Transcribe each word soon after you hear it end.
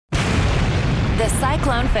The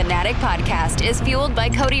Cyclone Fanatic podcast is fueled by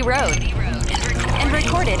Cody Road and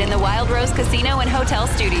recorded in the Wild Rose Casino and Hotel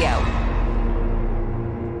Studio.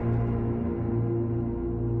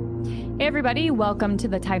 Hey everybody, welcome to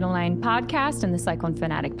the Title IX podcast and the Cyclone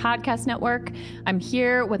Fanatic Podcast Network. I'm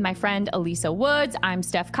here with my friend Elisa Woods. I'm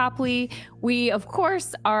Steph Copley. We, of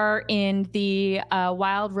course, are in the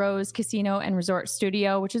Wild Rose Casino and Resort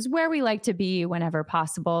Studio, which is where we like to be whenever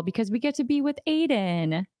possible because we get to be with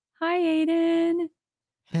Aiden. Hi, Aiden.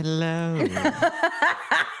 Hello.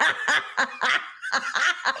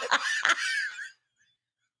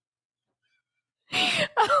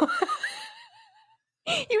 Oh.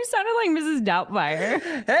 You sounded like Mrs.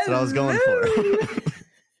 Doubtfire. That's what I was going for.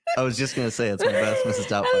 I was just going to say it's my best Mrs.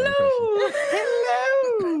 Doubtfire impression.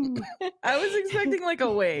 Hello. I was expecting like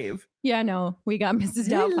a wave. Yeah, no, we got Mrs.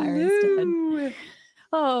 Doubtfire instead.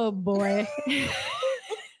 Oh, boy.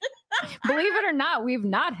 Believe it or not, we've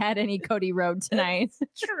not had any Cody Road tonight.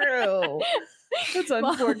 True. That's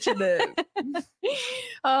unfortunate.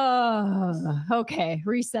 Oh, okay.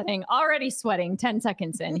 Resetting. Already sweating. 10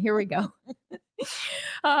 seconds in. Here we go.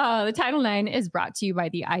 The Title IX is brought to you by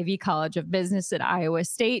the Ivy College of Business at Iowa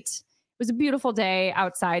State. It was a beautiful day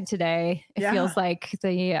outside today. It feels like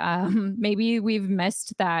maybe we've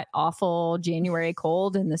missed that awful January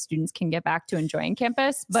cold and the students can get back to enjoying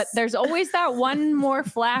campus. But there's always that one more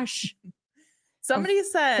flash. Somebody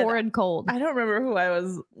said, horrid cold. I don't remember who I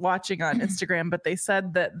was watching on Instagram, but they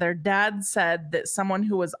said that their dad said that someone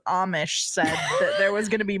who was Amish said that there was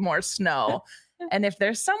going to be more snow. And if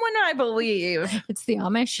there's someone I believe, It's the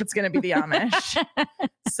Amish. it's going to be the Amish.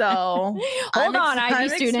 So Hold on, Ivy I'm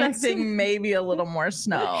students. expecting maybe a little more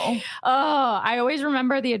snow. Oh, I always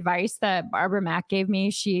remember the advice that Barbara Mack gave me.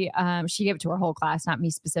 She gave it to her whole class, not me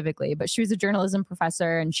specifically, but she was a journalism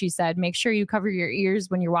professor. And she said, make sure you cover your ears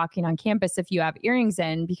when you're walking on campus if you have earrings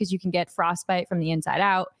in, because you can get frostbite from the inside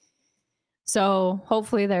out. So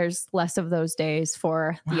hopefully there's less of those days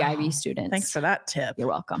for the Ivy students. Thanks for that tip. You're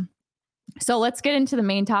welcome. So let's get into the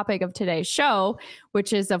main topic of today's show,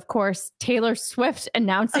 which is, of course, Taylor Swift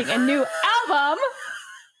announcing a new album.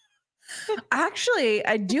 Actually,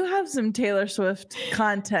 I do have some Taylor Swift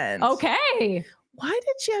content. Okay. Why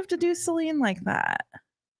did she have to do Celine like that?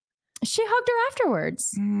 She hugged her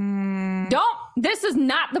afterwards. Mm, This is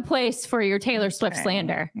not the place for your Taylor Swift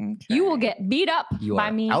slander. You will get beat up You by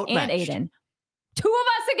are me outmatched. and Aiden. Two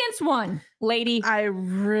of us against one, lady. I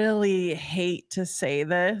really hate to say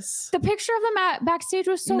this. The picture of them backstage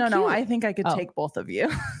was so cute. No, I think I could Oh. take both of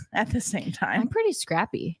you at the same I'm time. pretty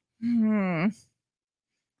scrappy. I'm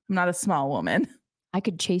not a small woman. I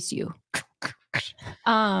could chase you.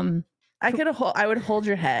 I would hold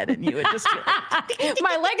your head and you would just be like,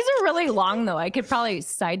 My legs are really long, though. I could probably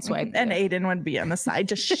sideswipe. and you. Aiden would be on the side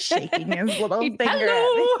just shaking his little He'd- finger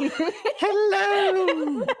Hello. at me.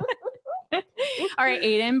 Hello. All right,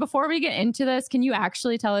 Aiden, before we get into this, can you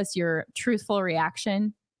actually tell us your truthful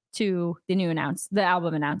reaction to the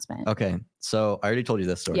album announcement? Okay, so I already told you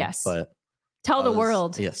this story. Yes. But Tell I the was-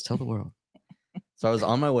 world. Yes, tell the world. So I was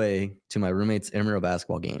on my way to my roommate's intramural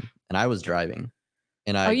basketball game, and I was driving.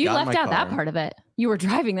 And I You got in left my out that car. part of it. You were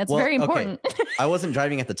driving. That's Well, very okay. important. I wasn't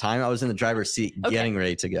driving at the time. I was in the driver's seat Okay. getting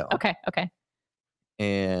ready to go. Okay.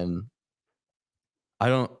 And I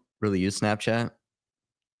don't really use Snapchat,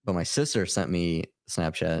 but my sister sent me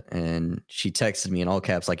Snapchat and she texted me in all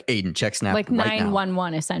caps like, Aiden, check Snap Like right now.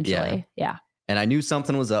 911, essentially. Yeah. And I knew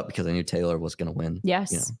something was up because I knew Taylor was going to win.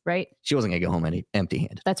 Yes. You know, Right. she wasn't going to go home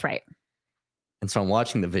empty-handed. That's right. And so I'm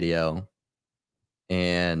watching the video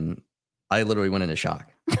and I literally went into shock.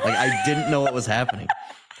 Like I didn't know what was happening.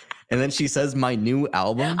 And then she says my new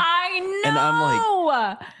album, I know. And I'm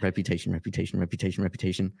like, reputation.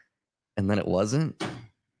 And then it wasn't.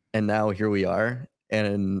 And now here we are.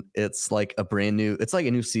 And it's like it's like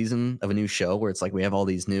a new season of a new show where it's like we have all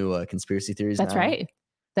these new conspiracy theories. That's now. right.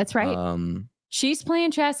 That's right. She's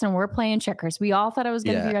playing chess and we're playing checkers. We all thought it was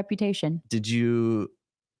going to be Reputation. Did you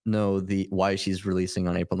know why she's releasing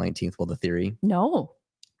on April 19th? Well, the theory. No.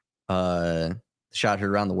 Shot heard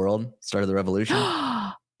around the world, started the revolution.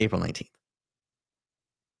 April 19th.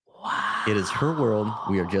 Wow. It is her world.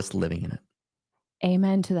 We are just living in it.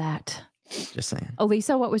 Amen to that. Just saying.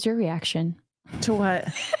 Elisa, what was your reaction? To what?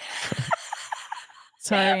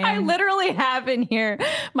 Sorry. I literally have in here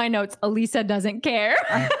my notes. Elisa doesn't care.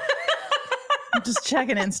 I'm just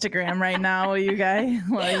checking Instagram right now, you guys.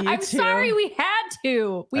 Well, you I'm two. sorry we had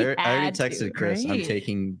to. I already texted to. Chris. I'm Great.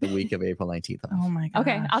 taking the week of April 19th off. Oh my god.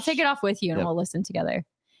 Okay, I'll take it off with you and Yep. we'll listen together.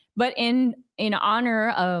 But in honor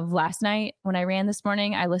of last night, when I ran this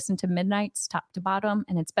morning, I listened to Midnight's top to bottom,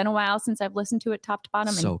 and it's been a while since I've listened to it top to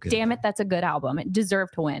bottom. So And good. damn it, that's a good album. It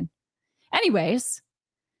deserved to win. And Anyways,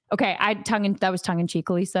 okay, that was tongue in cheek,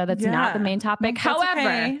 Lisa. That's not the Yeah. main topic. That's However,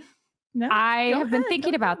 okay. No, I go have been ahead,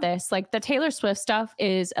 thinking go about ahead. this. Like the Taylor Swift stuff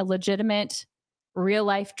is a legitimate real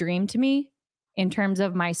life dream to me in terms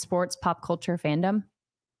of my sports pop culture fandom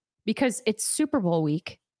because it's Super Bowl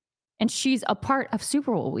week and she's a part of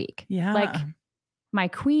Super Bowl week. Yeah. Like my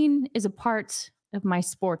queen is a part of my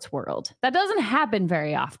sports world. That doesn't happen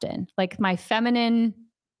very often. Like my feminine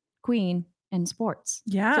queen in sports.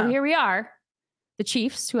 Yeah. So here we are, the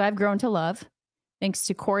Chiefs, who I've grown to love, thanks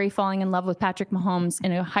to Corey falling in love with Patrick Mahomes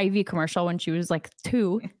in a Hy-Vee commercial when she was like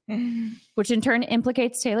 2, which in turn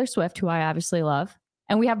implicates Taylor Swift, who I obviously love.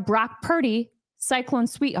 And we have Brock Purdy, Cyclone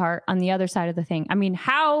Sweetheart, on the other side of the thing. I mean,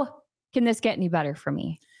 how can this get any better for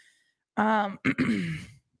me? I've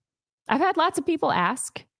had lots of people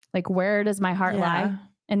ask, like, where does my heart lie?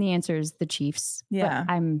 And the answer is the Chiefs. Yeah.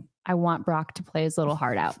 But I want Brock to play his little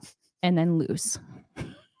heart out and then lose.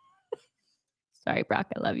 Sorry, Brock.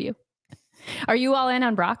 I love you. Are you all in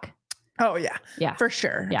on Brock? Oh, yeah. Yeah. For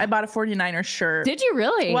sure. Yeah. I bought a 49er shirt. Did you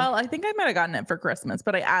really? Well, I think I might have gotten it for Christmas,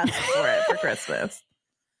 but I asked for it for Christmas.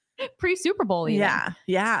 Pre-Super Bowl even. Yeah.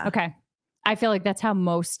 Yeah. Okay. I feel like that's how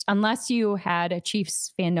most, unless you had a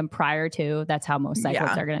Chiefs fandom prior to, that's how most cycles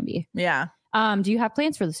Yeah. are going to be. Yeah. Do you have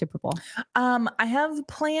plans for the Super Bowl? I have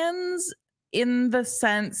plans in the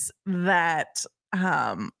sense that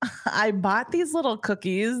I bought these little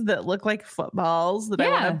cookies that look like footballs that I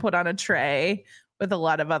want Yeah. to put on a tray with a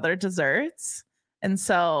lot of other desserts. And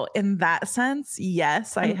so in that sense,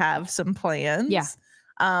 yes, I have some plans. Yeah.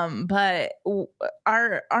 But one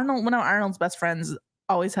of Arnold's best friends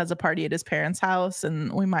always has a party at his parents' house,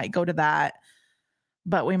 and we might go to that,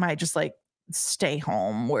 but we might just like stay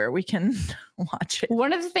home where we can watch it.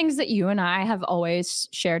 One of the things that you and I have always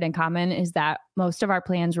shared in common is that most of our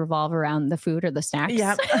plans revolve around the food or the snacks.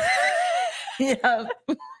 Yep. Yep.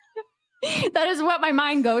 That is what my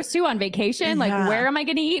mind goes to on vacation. Like, Yeah. where am I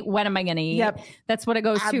going to eat? When am I going to eat? Yep. That's what it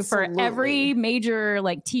goes to for every Absolutely. major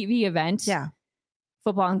like TV event. Yeah.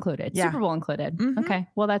 Football included, Yeah. Super Bowl included. Mhm. Okay.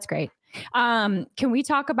 Well, that's great. Can we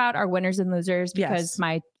talk about our winners and losers? Because Yes.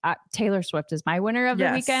 my Taylor Swift is my winner of the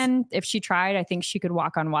Yes. weekend. If she tried, I think she could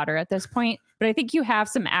walk on water at this point. But I think you have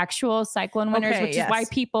some actual Cyclone winners, Okay, which is why yes.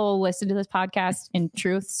 people listen to this podcast in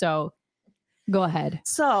truth. So go ahead.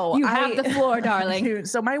 So You have the floor, darling.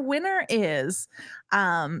 So my winner is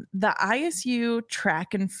the ISU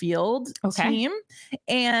track and field Okay. team.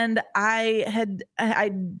 And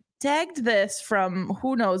I tagged this from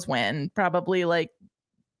who knows when, probably like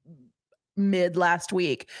mid last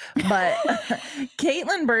week. But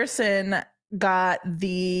Caitlin Burson got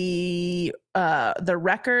the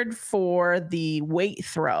record for the weight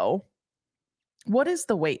throw. What is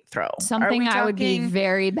the weight throw? Are Something we I would be talking-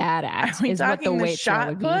 very bad Are at we is what the talking weight throw shot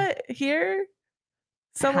would be. put here?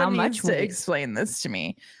 Someone much needs to weight? explain this to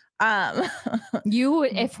me. You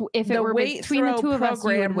would, if it the were weight between the throw two of us, you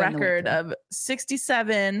would program win the weight record throw. of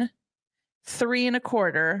 67, 3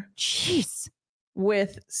 1/4 Jeez.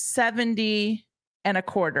 with 70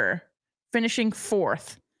 1/4, finishing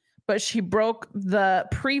 4th. But she broke the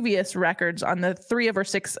previous records on the 3 of her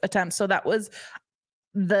 6 attempts. So that was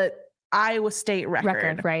the Iowa State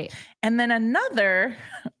record. Right. And then another,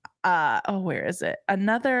 where is it?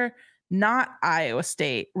 Another not Iowa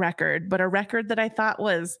State record, but a record that I thought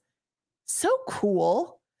was so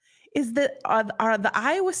cool is that the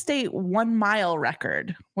Iowa State 1 mile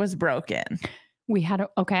record was broken. We had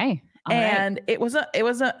okay. All right. And it was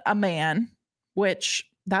a man, which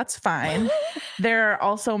that's fine. There are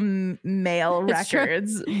also male It's true.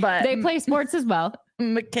 records, but They play sports as well.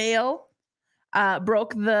 Mikhail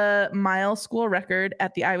broke the mile school record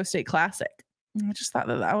at the Iowa State Classic. I just thought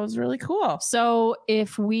that was really cool. So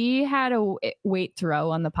if we had a weight throw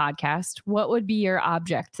on the podcast, what would be your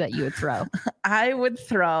object that you would throw? I would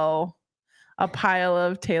throw a pile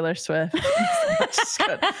of Taylor Swift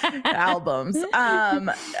albums.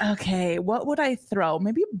 Okay, what would I throw?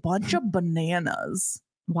 Maybe a bunch of bananas.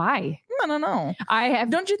 Why? I don't know. I have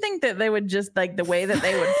Don't you think that they would just like the way that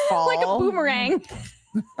they would fall like a boomerang.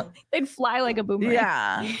 They'd fly like a boomerang.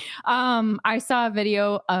 Yeah. I saw a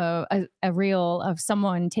video of a reel of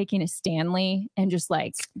someone taking a Stanley and just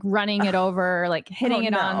like running it over, like hitting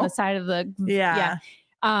it on no. the side of the Yeah.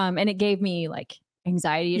 And it gave me like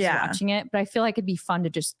anxiety just Yeah. watching it. But I feel like it'd be fun to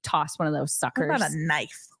just toss one of those What suckers. about a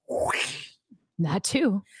knife? That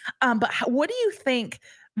too. But what do you think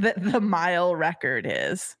that the mile record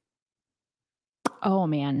is? Oh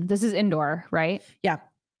man, this is indoor, right? Yeah.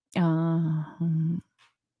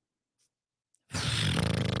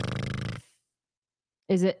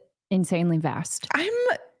 Is it insanely vast? I'm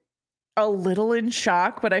a little in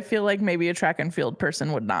shock, but I feel like maybe a track and field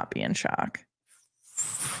person would not be in shock.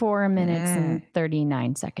 4 minutes and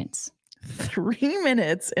 39 seconds. 3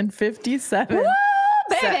 minutes and 57. Woo,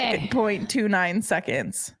 baby! 0.29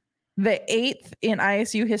 seconds. The 8th in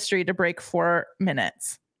ISU history to break 4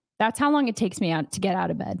 minutes. That's how long it takes me to get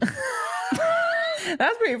out of bed.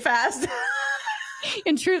 That's pretty fast.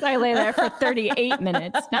 In truth, I lay there for 38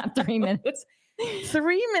 minutes, not 3 minutes.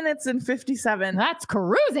 3 minutes and 57. That's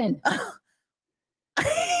cruising.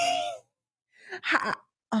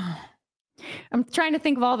 I'm trying to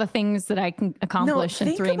think of all the things that I can accomplish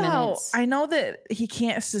in 3 minutes. I know that he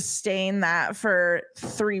can't sustain that for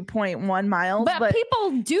 3.1 miles, but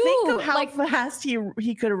people do. Think of how fast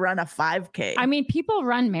he could run a 5K. I mean, people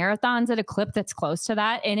run marathons at a clip that's close to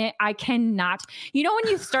that. And I cannot, when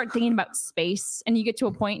you start thinking about space and you get to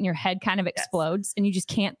a point and your head kind of explodes and you just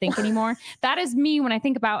can't think anymore. That is me when I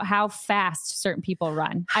think about how fast certain people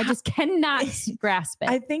run. I just cannot grasp it.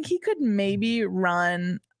 I think he could maybe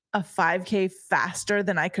run a 5K faster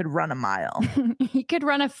than I could run a mile. He could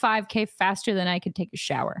run a 5K faster than I could take a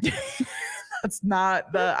shower. That's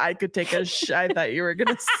not the I could take a I thought you were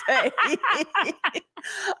going to say.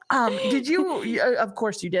 Did you, of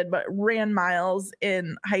course you did, but ran miles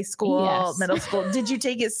in high school, Yes. middle school. Did you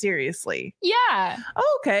take it seriously? Yeah.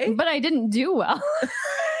 Oh, okay. But I didn't do well.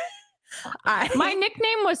 My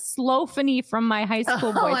nickname was Slowfany from my high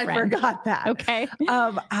school boyfriend. I forgot that. Okay.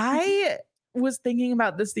 I was thinking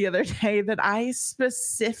about this the other day that I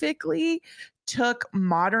specifically took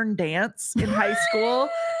modern dance in high school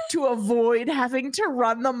to avoid having to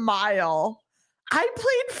run the mile. I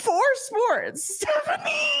played 4 sports,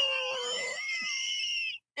 Stephanie.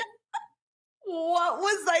 What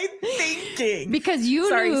was I thinking? Because you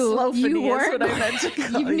knew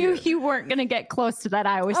you weren't going to get close to that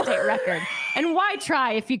Iowa State record. And why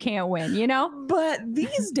try if you can't win, But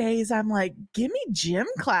these days I'm like, give me gym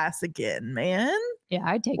class again, man. Yeah,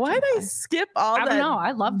 I take. Why'd I skip all that? I don't know.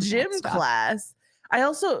 I love gym class. I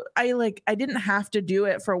didn't have to do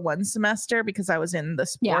it for 1 semester because I was in the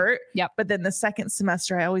sport. Yeah, yep. But then the second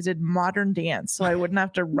semester I always did modern dance, so I wouldn't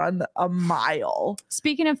have to run a mile.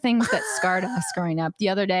 Speaking of things that scarred us growing up, the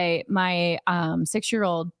other day my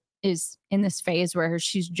 6-year-old is in this phase where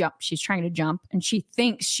she's trying to jump and she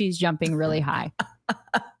thinks she's jumping really high.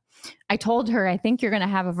 I told her, I think you're going to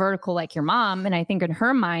have a vertical like your mom. And I think in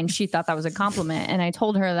her mind, she thought that was a compliment. And I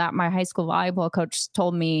told her that my high school volleyball coach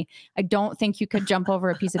told me, I don't think you could jump over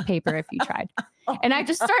a piece of paper if you tried. And I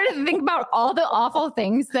just started to think about all the awful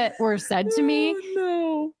things that were said to me.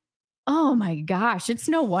 No. Oh my gosh. It's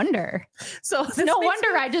no wonder. So it's no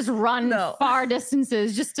wonder I just run far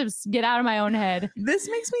distances just to get out of my own head. This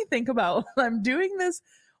makes me think about, I'm doing this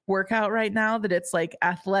workout right now that it's like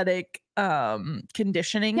athletic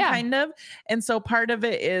conditioning kind of. And so part of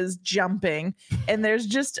it is jumping. And there's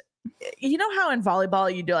just, how in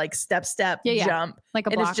volleyball you do like step, jump. Like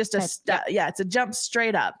a block. It's just it's a jump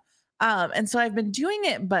straight up. And so I've been doing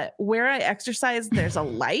it, but where I exercise, there's a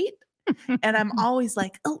light. And I'm always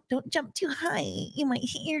like, oh, don't jump too high. You might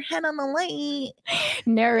hit your head on the light.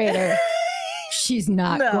 Narrator. She's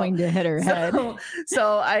not going to hit her head.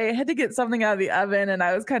 So I had to get something out of the oven and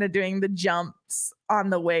I was kind of doing the jumps on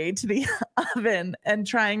the way to the oven and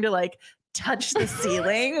trying to like touch the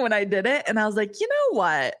ceiling when I did it. And I was like, you know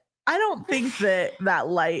what? I don't think that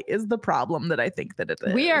light is the problem that I think that it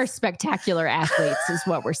is. We are spectacular athletes is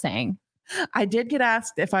what we're saying. I did get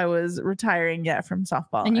asked if I was retiring yet from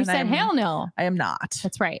softball. And you said, hell no. I am not.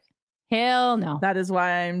 That's right. Hell no. That is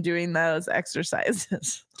why I'm doing those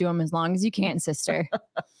exercises. Do them as long as you can, sister.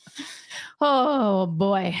 Oh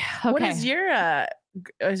boy. Okay. What is your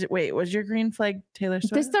was your green flag Taylor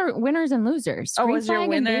Swift? This the winners and losers. Oh, green was your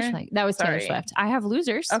winner? That was Taylor Swift. I have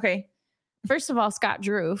losers. Okay. First of all, Scott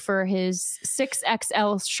Drew for his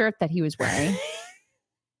 6XL shirt that he was wearing.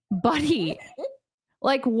 Buddy,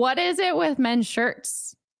 like, what is it with men's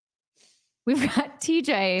shirts? We've got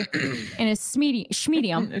TJ in his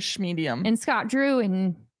schmedium and Scott Drew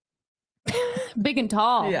in big and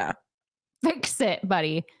tall. Yeah. Fix it,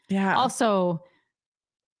 buddy. Yeah. Also,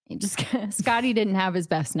 Scotty didn't have his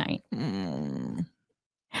best night. People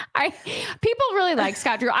really like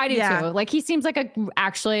Scott Drew. I do too. Like, he seems like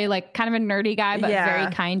actually like kind of a nerdy guy, but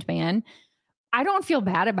very kind man. I don't feel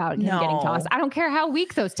bad about him getting tossed. I don't care how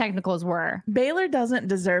weak those technicals were. Baylor doesn't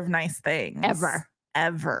deserve nice things. Ever.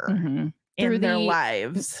 Mm-hmm. through in their the-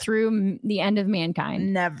 lives. through the end of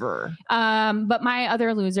mankind. Never. But my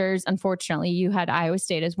other losers, unfortunately, you had Iowa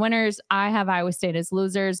State as winners. I have Iowa State as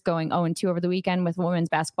losers, going 0-2 over the weekend with women's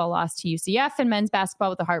basketball loss to UCF and men's basketball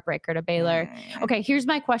with a heartbreaker to Baylor. Okay, here's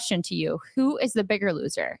my question to you: who is the bigger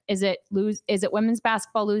loser? Is it women's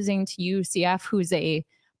basketball losing to UCF, who's a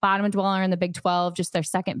bottom dweller in the Big 12, just their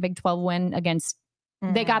second Big 12 win against?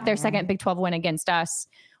 They got their second Big 12 win against us,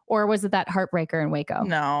 or was it that heartbreaker in Waco?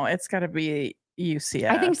 No, it's got to be UCF.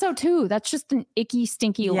 I think so too. That's just an icky,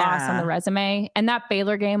 stinky loss on Yeah. the resume. And that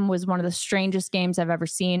Baylor game was one of the strangest games I've ever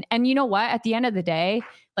seen. And you know what? At the end of the day,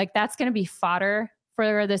 like that's going to be fodder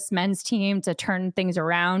for this men's team to turn things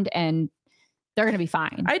around, and they're going to be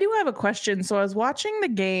fine. I do have a question. So I was watching the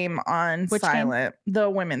game on Which game? silent, the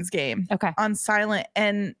women's game Okay. on silent,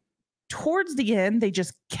 and towards the end, they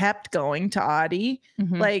just kept going to Audie.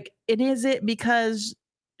 Mhm. Like, and is it because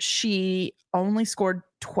she only scored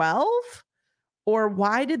 12? Or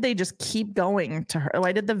why did they just keep going to her?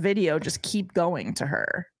 Why did the video just keep going to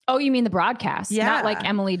her? Oh, you mean the broadcast? Not like Yeah.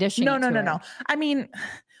 Emily dishing. No, it no, to no, her. no. I mean,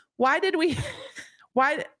 why did we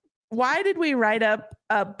why did we write up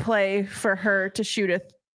a play for her to shoot a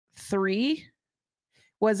 3?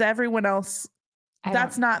 Was everyone else? I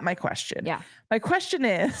That's don't- not my question. Yeah. My question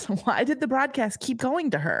is, why did the broadcast keep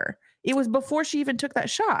going to her? It was before she even took that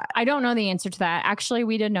shot. I don't know the answer to that. Actually,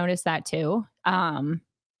 we did notice that too.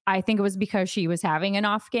 I think it was because she was having an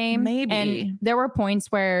off game. Maybe. And there were points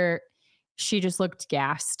where she just looked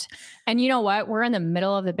gassed. And you know what? We're in the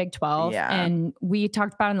middle of the Big 12. Yeah. And we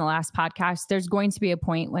talked about in the last podcast, there's going to be a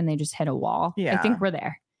point when they just hit a wall. I Yeah. think we're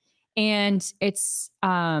there. And it's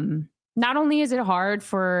not only is it hard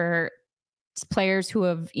for players who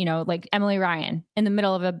have, like Emily Ryan in the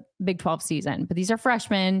middle of a Big 12 season, but these are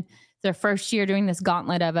freshmen, their first year doing this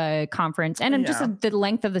gauntlet of a conference and just Yeah. the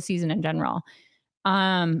length of the season in general.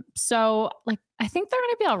 So like, I think they're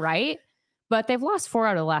going to be all right, but they've lost 4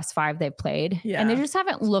 out of the last 5 they've played, and they Yeah. just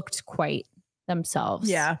haven't looked quite themselves.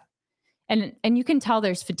 Yeah. And you can tell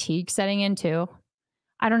there's fatigue setting in too.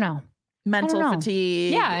 I don't know. Mental know.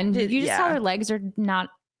 fatigue. Yeah. And you just saw yeah. their legs are not,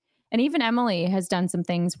 and even Emily has done some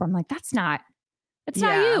things where I'm like, it's not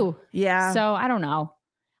Yeah. you. Yeah. So I don't know.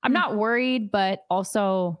 I'm Mm. not worried, but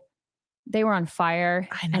also they were on fire.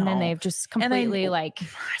 I And then know. they've just And I- completely like,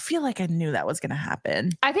 I feel like I knew that was going to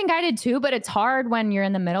happen. I think I did too, but it's hard when you're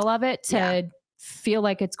in the middle of it to Yeah. feel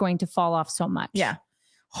like it's going to fall off so much. Yeah.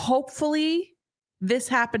 Hopefully, this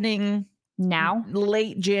happening Now.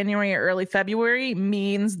 late January or early February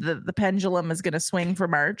means that the pendulum is going to swing for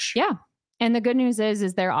March. Yeah. And the good news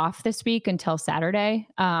is they're off this week until Saturday.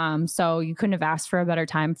 So you couldn't have asked for a better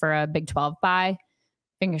time for a Big 12 bye.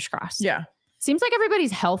 Fingers crossed. Yeah. Seems like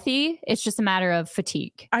everybody's healthy. It's just a matter of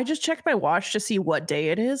fatigue. I just checked my watch to see what day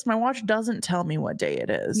it is. My watch doesn't tell me what day it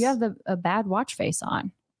is. You have a bad watch face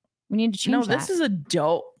on. We need to change No, that. this is a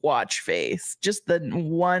dope watch face. Just the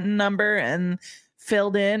 1 number and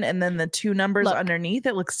filled in, and then the 2 numbers Look. underneath.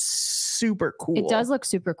 It looks super cool. It does look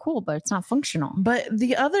super cool, but it's not functional. But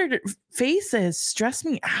the other faces stress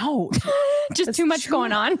me out. Just That's too much too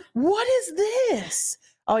going on. What is this?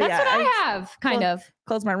 Oh That's yeah, what I have, kind well, of.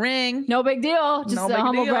 close my ring. No big deal. Just No a big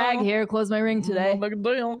humble deal. brag here. Close my ring today. No big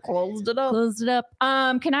deal. Closed it up. Closed it up.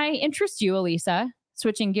 Can I interest you, Elisa?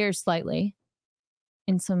 Switching gears slightly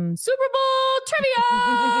in some Super Bowl trivia.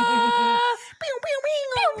 Pew, pew,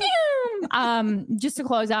 pew. Just to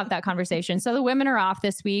close out that conversation. So the women are off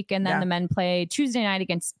this week, and then Yeah. the men play Tuesday night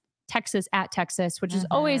against Texas at Texas, which is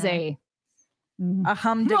always a A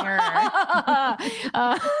humdinger.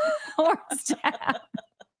 horns down.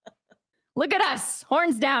 Look at us,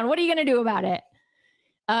 horns down. What are you going to do about it?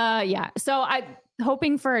 Yeah. So I'm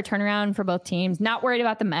hoping for a turnaround for both teams. Not worried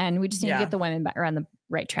about the men. We just need Yeah. to get the women better on the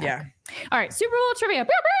right track. Yeah. All right. Super Bowl trivia.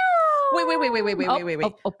 Pew, pew.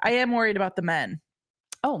 Wait. I am worried about the men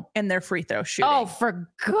Oh. and their free throw shooting. Oh, for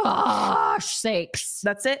gosh sakes.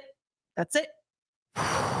 That's it. That's it.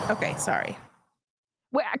 Okay, sorry.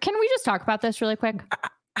 Wait, can we just talk about this really quick?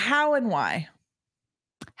 How and why?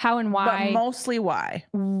 How and why? But mostly why.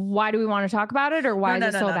 Why do we want to talk about it, or why is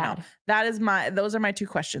it so bad? That is those are my 2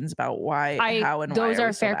 questions about why, how, and why. Those are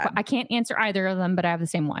we so fair. bad. I can't answer either of them, but I have the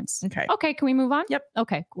same ones. Okay. Okay, can we move on? Yep.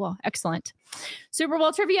 Okay, cool. Excellent. Super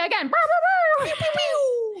Bowl trivia again.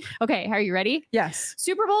 Okay, are you ready? Yes.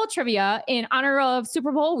 Super Bowl trivia in honor of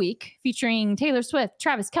Super Bowl week featuring Taylor Swift,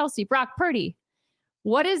 Travis Kelce, Brock Purdy.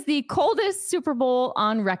 What is the coldest Super Bowl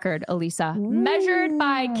on record, Elisa? Measured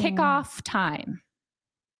by Ooh. kickoff time.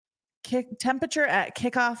 Temperature at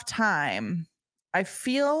kickoff time. I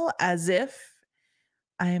feel as if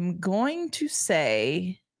I'm going to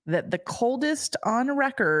say that the coldest on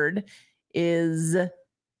record is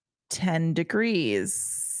 10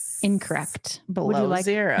 degrees. Incorrect. Below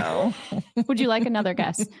zero. Would you like another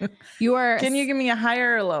guess? You are. Can you give me a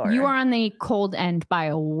higher or lower? You are on the cold end by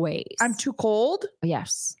a ways. I'm too cold?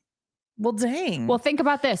 Yes. Well, dang. Well, think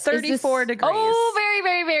about this. 34 degrees. Oh, very,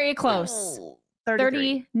 very, very close. Oh,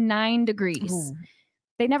 39 degrees. Ooh.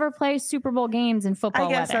 They never play Super Bowl games in football.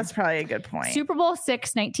 I guess weather. that's probably a good point. Super Bowl VI,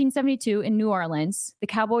 1972 in New Orleans. The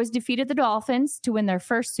Cowboys defeated the Dolphins to win their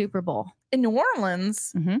first Super Bowl. In New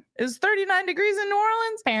Orleans? Mhm. It was 39 degrees in New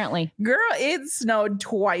Orleans? Apparently. Girl, it snowed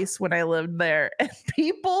twice when I lived there, and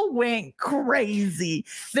people went crazy.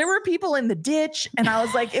 There were people in the ditch, and I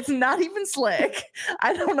was like, it's not even slick.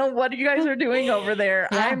 I don't know what you guys are doing over there.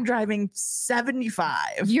 Yeah. I'm driving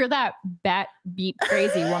 75. You're that bat beat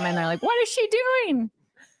crazy woman. They're like, what is she doing?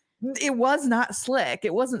 It was not slick.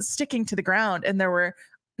 It wasn't sticking to the ground, and there were,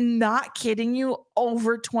 not kidding you,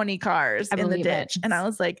 over 20 cars I in the believe ditch. it. And I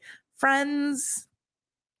was like, friends,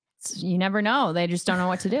 You never know. They just don't know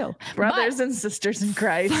what to do. brothers and sisters in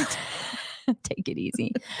Christ. Take it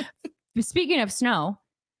easy. Speaking of snow,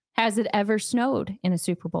 has it ever snowed in a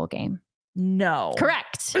Super Bowl game? No.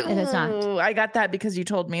 Correct. It has not. Ooh, I got that because you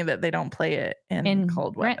told me that they don't play it in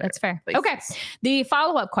cold weather. Right, that's fair. places. Okay. The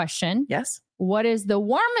follow-up question. Yes. What is the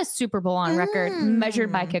warmest Super Bowl on record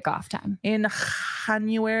measured by kickoff time? In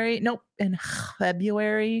January. Nope. In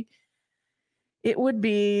February. It would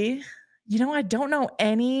be, I don't know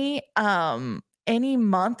any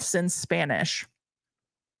months in Spanish.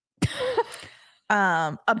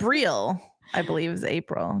 Abril, I believe, is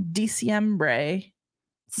April. Diciembre.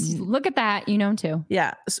 Look at that. You know too.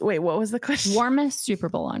 Yeah. So, wait, what was the question? Warmest Super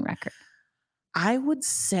Bowl on record. I would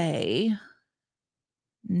say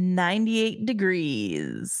 98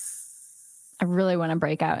 degrees. I really want to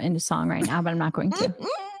break out into song right now, but I'm not going to.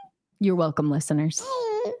 You're welcome, listeners.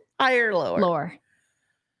 Higher or lower? Lower.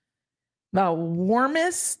 The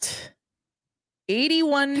warmest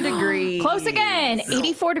 81 degrees. Close again.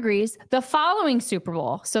 84 degrees. The following Super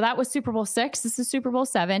Bowl. So that was Super Bowl VI. This is Super Bowl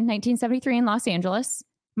VII, 1973 in Los Angeles.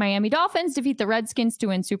 Miami Dolphins defeat the Redskins to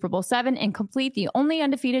win Super Bowl VII and complete the only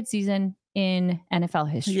undefeated season in NFL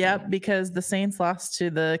history. Yep, because the Saints lost to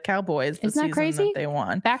the Cowboys. The Isn't that season crazy? That they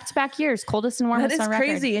won. Back-to-back years, coldest and warmest That is on record.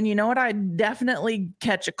 crazy. And you know what? I'd definitely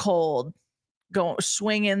catch a cold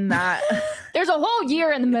swinging that. There's a whole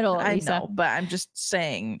year in the middle, I Lisa. know, but I'm just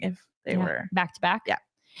saying if they were. Back to back.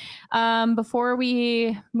 Yeah. Before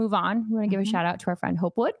we move on, we want to give a Mhm. shout out to our friend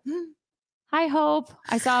Hope Wood. Mhm. Hi, Hope.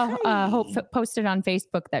 I saw Hope Hi. posted on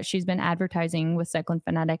Facebook that she's been advertising with Cycling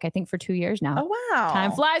Fanatic, I think, for 2 years now. Oh, wow.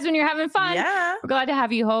 Time flies when you're having fun. Yeah. We're glad to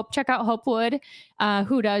have you, Hope. Check out Hope Wood,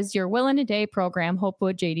 who does your Will in a Day program,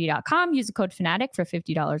 hopewoodjd.com. Use the code FANATIC for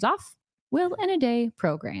 $50 off. Will in a Day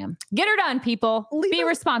program. Get her done, people. Leave Be us-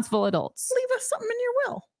 responsible adults. Leave us something in your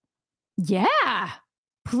will. Yeah,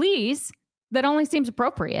 please. That only seems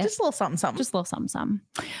appropriate. Just a little something, something. Just a little something, something.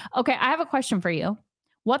 Okay, I have a question for you.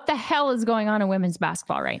 What the hell is going on in women's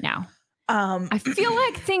basketball right now? I feel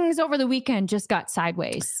like things over the weekend just got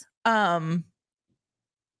sideways.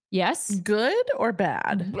 Yes? good or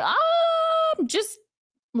bad? Just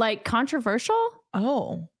like controversial.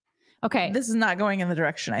 Oh, Okay. this is not going in the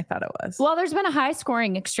direction I thought it was. Well, there's been a high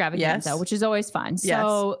scoring extravaganza, Yes. which is always fun. Yes.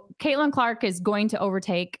 So Caitlin Clark is going to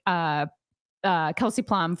overtake Kelsey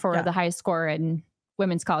Plum for Yeah. the highest score in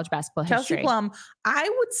women's college basketball Kelsey history. Plum, I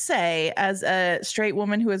would say, as a straight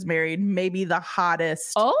woman who is married, maybe the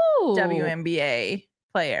hottest Oh, WNBA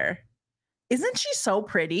player. Isn't she so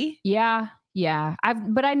pretty? Yeah.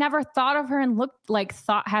 But I never thought of her and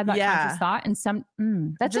had that Yeah. conscious thought.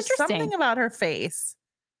 And that's Just interesting. something about her face.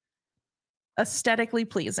 Aesthetically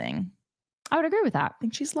pleasing. I would agree with that. I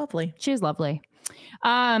think she's lovely. She is lovely.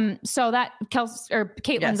 So that Caitlin's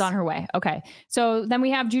Yes. on her way. Okay. So then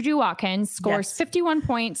we have Juju Watkins scores Yes. 51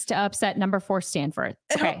 points to upset number 4 Stanford.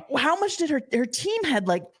 Okay. How much did her team had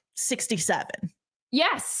like 67?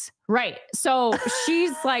 Yes. Right. So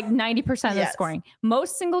she's like 90% of the Yes. scoring.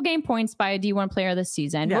 Most single game points by a D1 player this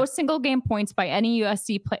season. Yeah. Most single game points by any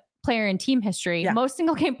USC player in team history. Yeah. Most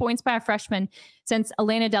single game points by a freshman since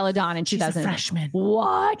Elena Deladon in She's 2000. a freshman.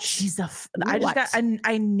 What? She's I just got,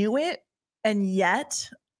 I knew it, and yet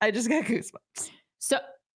I just got goosebumps. So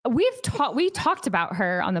we talked about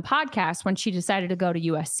her on the podcast when she decided to go to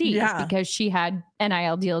USC Yeah. because she had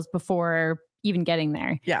NIL deals before even getting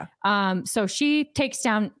there. Yeah. So she takes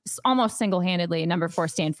down almost single-handedly number 4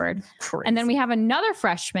 Stanford. Crazy. And then we have another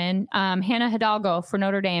freshman, Hannah Hidalgo for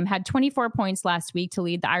Notre Dame, had 24 points last week to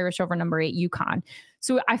lead the Irish over number 8 UConn.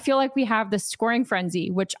 So I feel like we have this scoring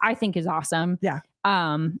frenzy, which I think is awesome. Yeah.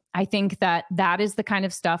 I think that is the kind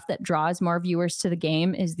of stuff that draws more viewers to the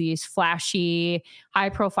game, is these flashy, high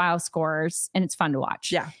profile scores, and it's fun to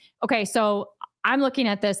watch. Yeah. Okay. So I'm looking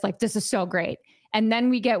at this like, this is so great. And then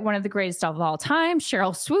we get one of the greatest of all time,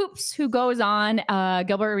 Cheryl Swoops, who goes on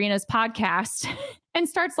Gilbert Arenas' podcast and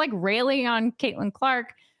starts like railing on Caitlin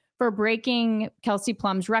Clark for breaking Kelsey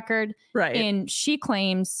Plum's record. Right. And she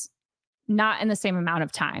claims not in the same amount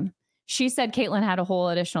of time. She said Caitlin had a whole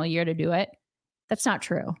additional year to do it. That's not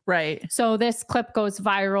true. Right. So this clip goes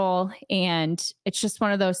viral, and it's just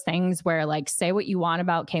one of those things where, like, say what you want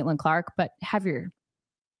about Caitlin Clark, but have your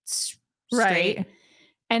straight. Right.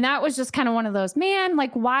 And that was just kind of one of those, man,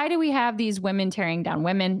 like, why do we have these women tearing down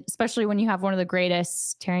women, especially when you have one of the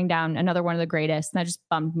greatest tearing down another one of the greatest? And that just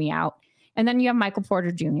bummed me out. And then you have Michael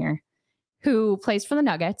Porter Jr., who plays for the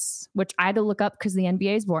Nuggets, which I had to look up because the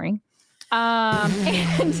NBA is boring. And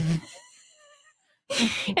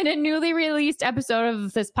in a newly released episode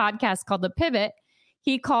of this podcast called The Pivot,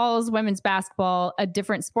 he calls women's basketball a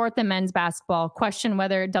different sport than men's basketball, question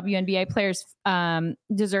whether WNBA players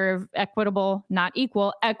deserve equitable, not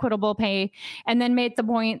equal, equitable pay, and then made the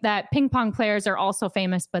point that ping pong players are also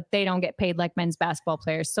famous, but they don't get paid like men's basketball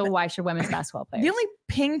players. So why should women's basketball players? The only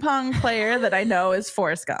ping pong player that I know is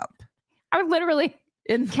Forrest Gump. I literally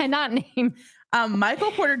cannot name.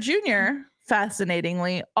 Michael Porter Jr.,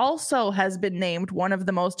 fascinatingly, also has been named one of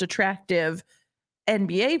the most attractive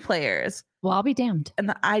NBA players. Well, I'll be damned.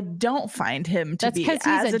 And I don't find him to That's be 'cause he's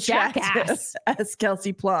as a attractive jackass. as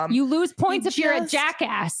Kelsey Plum. You lose points if you're a just-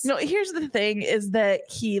 jackass. No, here's the thing is that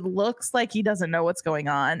he looks like he doesn't know what's going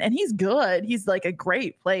on, and he's good. He's like a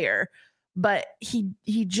great player, but he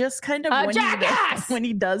just kind of Jackass! when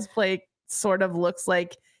he does play sort of looks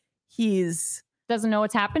like he's Doesn't know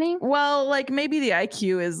what's happening. well, like maybe the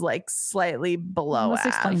IQ is like slightly below. This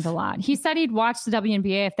explains a lot. He said he'd watch the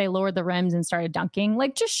WNBA if they lowered the rims and started dunking.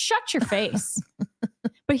 Like, just shut your face.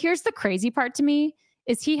 But here's the crazy part to me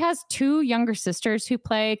is he has two younger sisters who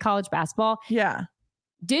play college basketball. Yeah.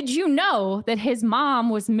 Did you know that his mom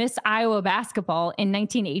was Miss Iowa basketball in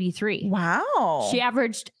 1983? Wow. She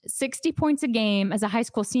averaged 60 points a game as a high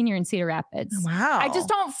school senior in Cedar Rapids. Wow. I just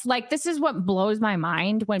don't like, this is what blows my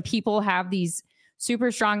mind when people have these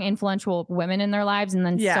super strong, influential women in their lives and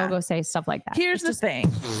then still go say stuff like that. Here's the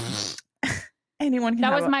thing. Anyone can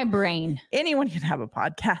That have was my brain. anyone can have a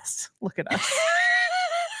podcast. Look at us.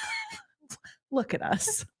 Look at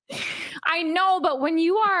us. I know, but when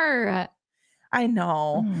you are... I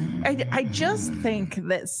know. I just think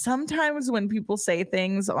that sometimes when people say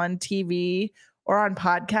things on TV or on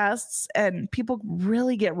podcasts and people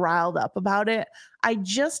really get riled up about it, I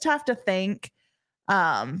just have to think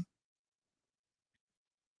that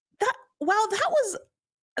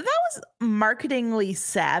was marketingly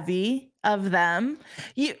savvy of them.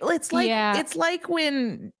 It's like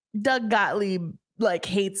when Doug Gottlieb like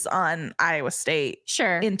hates on Iowa State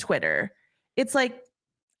Sure. in Twitter. It's like,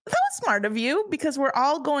 that was smart of you because we're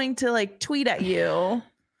all going to like tweet at you.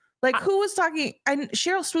 Like who was talking? And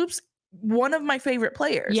Cheryl Swoops, one of my favorite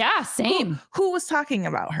players. Yeah, same. Who was talking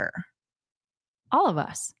about her? All of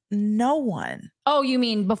us. No one. Oh, you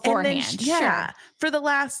mean And beforehand? then, yeah. For the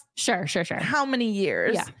last Sure. how many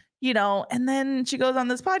years? Yeah. You know, and then she goes on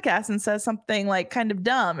this podcast and says something like kind of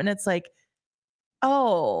dumb. And it's like,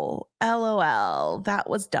 oh, LOL, that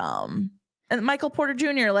was dumb. And Michael Porter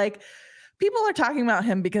Jr., like, people are talking about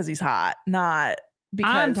him because he's hot, not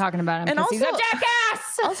because I'm talking about him and because he's a also-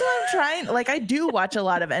 jackass. Also, I'm trying, like, I do watch a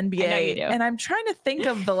lot of NBA, I know you do. and I'm trying to think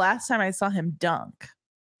of the last time I saw him dunk.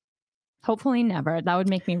 Hopefully never. That would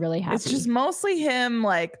make me really happy. It's just mostly him,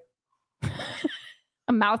 like,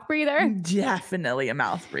 a mouth breather. definitely a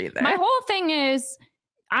mouth breather. My whole thing is,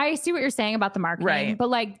 I see what you're saying about the marketing, Right. but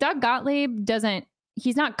like Doug Gottlieb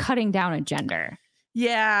he's not cutting down a gender.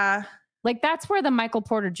 Yeah. Like that's where the Michael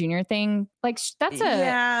Porter Jr. thing, like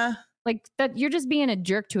Yeah. like that you're just being a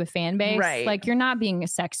jerk to a fan base. Right. Like you're not being a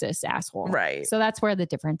sexist asshole. Right. So that's where the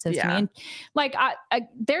difference is to me. Yeah. And like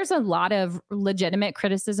there's a lot of legitimate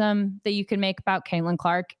criticism that you can make about Caitlin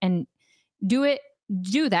Clark and do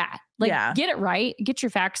that. Like Yeah. get it right, get your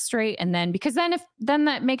facts straight. And then because then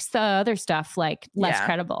that makes the other stuff like less Yeah.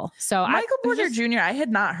 credible. So Michael Porter Jr., I had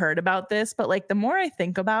not heard about this, but like the more I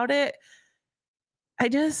think about it, I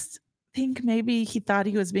just think maybe he thought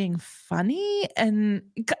he was being funny. And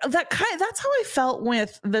that's how I felt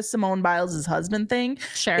with the Simone Biles' husband thing.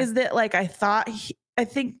 sure. Is that like I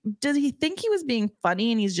think does he think he was being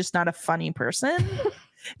funny and he's just not a funny person?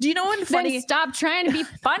 Do you know when Then funny stop trying to be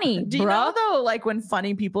funny, do you bro. know though, like when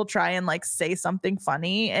funny people try and like say something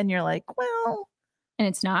funny and you're like, well, And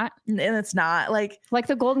it's not and it's not like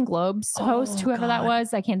the Golden Globes host, Oh, whoever that God.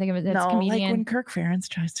 was. I can't think of it. It's no, a comedian. like when Kirk Ferentz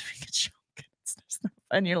tries to make a joke, it's just not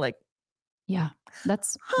fun. You're like, yeah,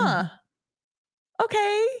 that's huh?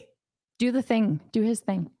 Okay. Do the thing. Do his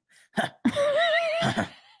thing.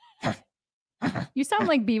 You sound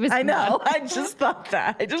like Beavis. I and know. Butthead. I just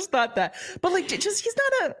thought that. But like, just he's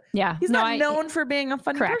Yeah, not known for being a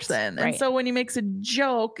funny correct, person, and right. so when he makes a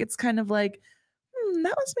joke, it's kind of like,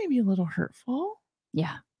 that was maybe a little hurtful.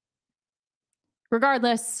 Yeah.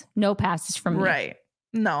 Regardless, no passes from me. Right?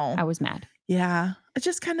 No. I was mad. Yeah. It's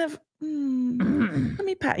just kind of. Let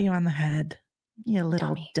me pat you on the head, you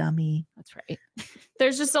little dummy. That's right.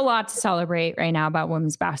 There's just a lot to celebrate right now about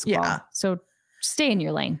women's basketball. Yeah. So stay in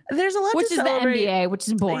your lane. There's a lot Which to is celebrate. the NBA, which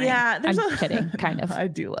is boring. Yeah, I'm kidding, kind of. I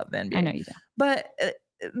do love the NBA. I know you do. But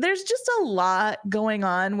there's just a lot going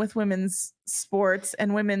on with women's sports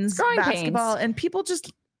and women's Growing basketball, pains. and people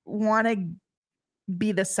just want to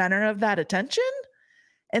be the center of that attention.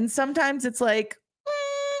 And sometimes it's like,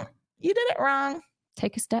 you did it wrong.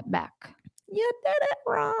 Take a step back. You did it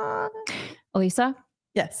wrong. Elisa,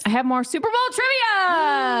 Yes. I have more Super Bowl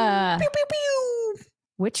trivia. Pew, pew, pew.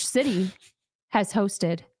 Which city has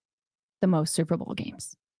hosted the most Super Bowl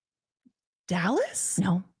games? Dallas?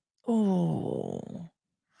 No. Oh.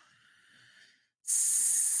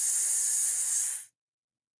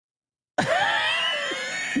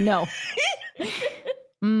 No.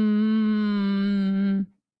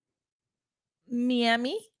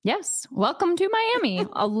 Miami? Yes. Welcome to Miami.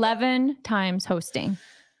 11 times hosting.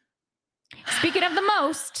 Speaking of the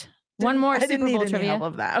most, one more I Super didn't need Bowl any trivia. help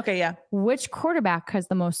of that. Okay, yeah. Which quarterback has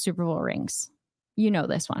the most Super Bowl rings? You know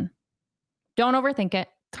this one. Don't overthink it.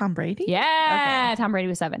 Tom Brady? Yeah. Tom Brady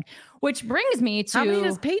was 7. Which brings me to How many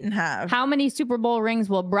does Peyton have? how many Super Bowl rings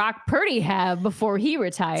will Brock Purdy have before he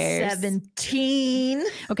retires? 17.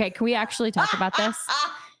 Okay, can we actually talk about this?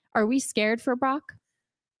 Are we scared for Brock?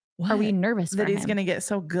 Are we What? nervous that for he's him? going to get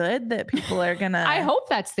so good that people are going to I hope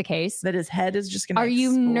that's the case. that his head is just going to Are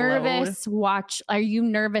you nervous? Are you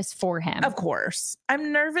nervous for him? Of course.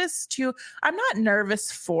 I'm nervous too. I'm not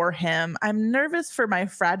nervous for him. I'm nervous for my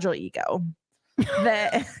fragile ego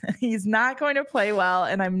that he's not going to play well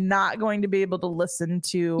and I'm not going to be able to listen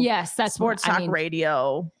to Yes, that's sports what I talk mean.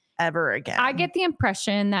 radio ever again. I get the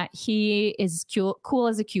impression that he is cool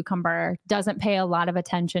as a cucumber, doesn't pay a lot of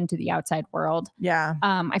attention to the outside world. Yeah.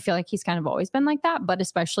 I feel like he's kind of always been like that, but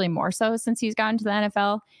especially more so since he's gotten to the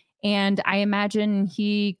NFL. And I imagine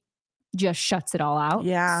he just shuts it all out.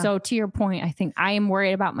 Yeah. So to your point, I think I am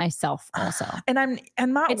worried about myself also. And I'm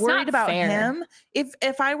not It's worried not about fair. him.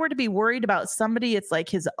 If I were to be worried about somebody, it's like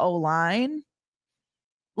his O-line.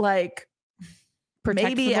 Like Protect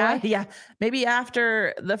maybe the boy. maybe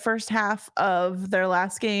after the first half of their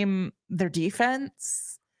last game, their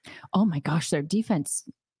defense Oh my gosh, their defense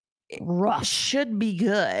rough. should be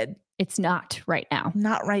good. It's not right now.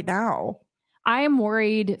 Not right now. I am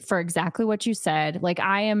worried for exactly what you said. Like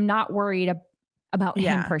I am not worried about him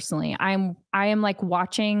Yeah. personally. I am like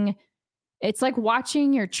watching. It's like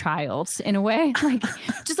watching your child in a way. Like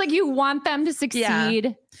just like you want them to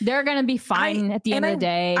succeed. They're gonna be fine at the end of the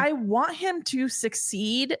day. I want him to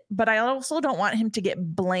succeed, but I also don't want him to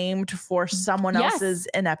get blamed for someone Yes. else's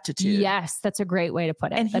ineptitude. Yes, that's a great way to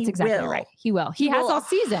put it. And That's he exactly will. right. He will. He has will all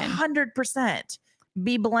season. 100%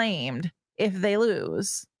 be blamed if they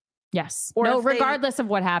lose. Yes. Or no, if they- regardless of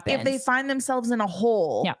what happens. If they find themselves in a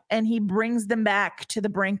hole Yeah. and he brings them back to the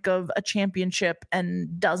brink of a championship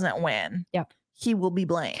and doesn't win, Yep. he will be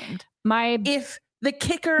blamed. My If the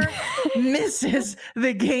kicker misses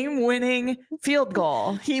the game-winning field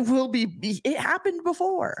goal, he will be. It happened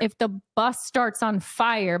before. if the bus starts on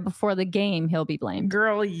fire before the game, he'll be blamed.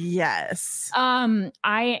 Girl, yes.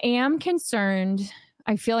 I am concerned.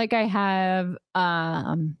 I feel like I have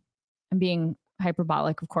I'm being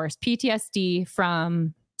hyperbolic, of course, PTSD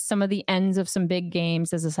from some of the ends of some big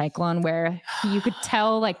games as a Cyclone where you could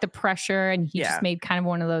tell like the pressure and he Yeah. just made kind of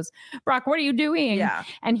one of those, Brock, what are you doing? Yeah.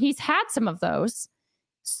 And he's had some of those.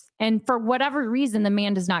 And for whatever reason, the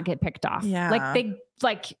man does not get picked off. Yeah.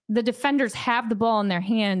 Like the defenders have the ball in their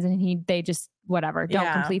hands and they just whatever, don't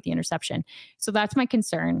Yeah. complete the interception. So that's my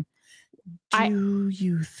concern. Do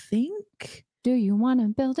you think? Do you want to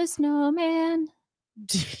build a snowman?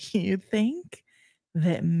 Do you think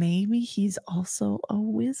that maybe he's also a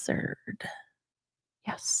wizard?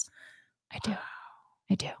 Yes, I do.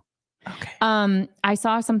 I do. Okay. I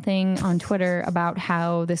saw something on Twitter about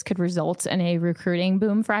how this could result in a recruiting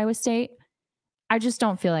boom for Iowa State. I just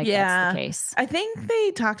don't feel like Yeah. that's the case. I think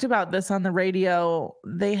they talked about this on the radio.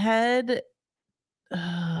 They had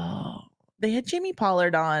Jamie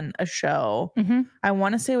Pollard on a show. Mhm. I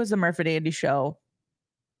want to say it was the Murph and Andy show.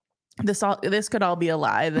 This could all be a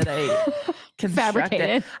lie that I constructed.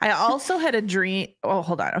 Fabricated. I also had a dream. Oh,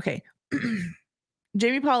 hold on. Okay.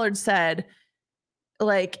 Jamie Pollard said,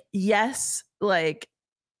 like, yes, like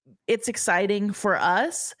it's exciting for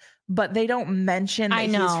us, but they don't mention that I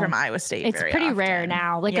know. he's from Iowa State. It's very pretty rare often.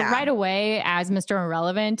 now. Like Yeah. right away as Mr.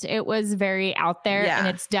 Irrelevant, it was very out there, and Yeah.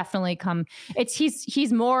 it's definitely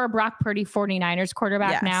he's more Brock Purdy 49ers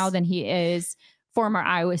quarterback Yes. now than he is former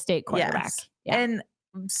Iowa State quarterback. Yes. Yeah. And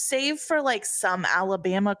save for like some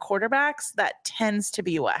Alabama quarterbacks, that tends to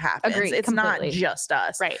be what happens. Agreed, It's completely. not just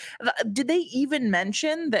us. Right. Did they even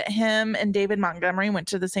mention that him and David Montgomery went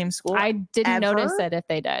to the same school? I didn't notice ever? it if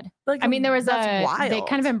they did. Like, I mean, there was that's wild. they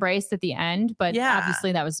kind of embraced at the end, but Yeah.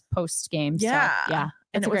 obviously that was post game. Yeah. So, yeah.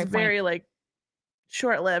 and That's it a was great point. very like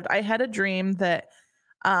short-lived. I had a dream that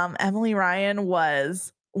Emily Ryan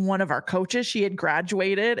was one of our coaches. She had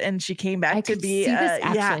graduated and she came back I to could be see this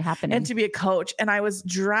actually happening. and to be a coach. And I was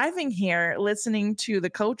driving here listening to the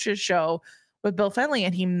coaches show with Bill Fenley,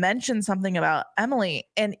 and he mentioned something about Emily.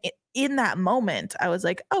 And in that moment, I was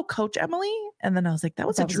like, "Oh, Coach Emily," and then I was like, "That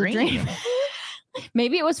was a dream."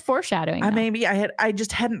 Maybe it was foreshadowing. though. I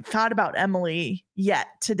just hadn't thought about Emily yet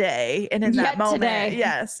today. And in Yet that moment, today.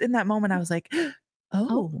 yes, in that moment, I was like,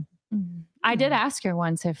 oh, I did Hmm. ask her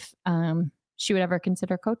once if she would ever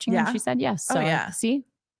consider coaching, and Yeah? she said yes. Oh, So yeah. see,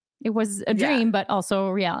 it was a Yeah. dream, but also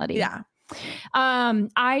a reality. yeah,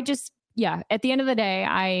 At the end of the day,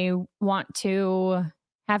 I want to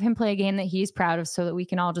have him play a game that he's proud of, so that we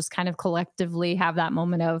can all just kind of collectively have that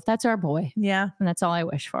moment of that's our boy, yeah. and that's all I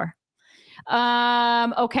wish for.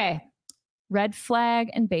 Okay, red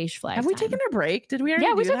flag and beige flag. Have we time. taken a break? Did we already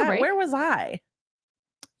Yeah, we do took a that? break. Where was I?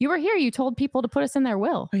 You were here. You told people to put us in their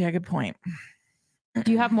will. Oh, yeah, good point.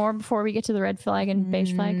 Do you have more before we get to the red flag and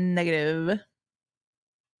beige flag? Negative.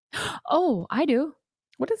 Oh, I do.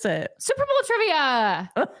 What is it? Super Bowl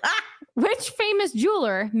trivia. Which famous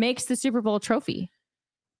jeweler makes the Super Bowl trophy?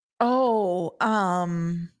 Oh,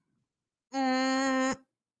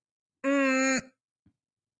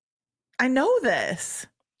 I know this.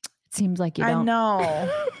 It seems like you I don't. know.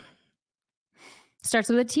 Starts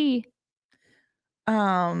with a T.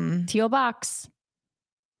 Teal box.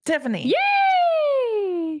 Tiffany.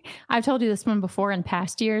 Yay! I've told you this one before in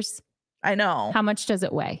past years. I know. How much does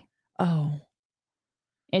it weigh? Oh,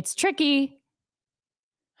 It's tricky.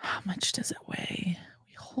 how much does it weigh?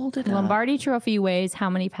 We hold it The up. Lombardi trophy weighs how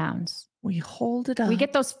many pounds? We hold it up. We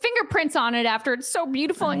get those fingerprints on it after it's so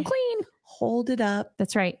beautiful and Right. clean. hold it up.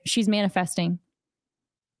 That's right. She's manifesting.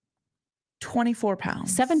 24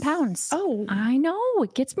 pounds. 7 pounds. Oh, I know.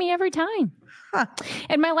 It gets me every time. huh.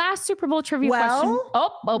 And my last Super Bowl trivia question.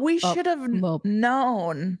 Well, we should have well.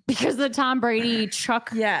 known. Because the Tom Brady truck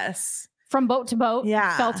Yes. from boat to boat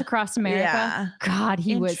Yeah. felt across America. Yeah. God,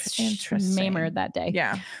 he was Interesting. mamored that day.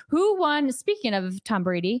 Yeah. Who won, speaking of Tom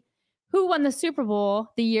Brady, who won the Super Bowl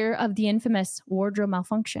the year of the infamous wardrobe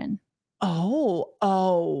malfunction?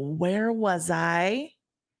 Oh, where was I?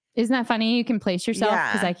 Isn't that funny? You can place yourself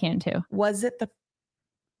because Yeah. I can too. Was it the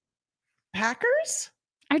Packers?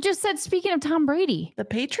 I just said, speaking of Tom Brady. The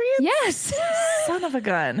Patriots? Yes. Son of a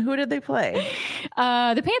gun. Who did they play?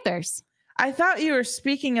 The Panthers. I thought you were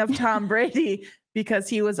speaking of Tom Brady because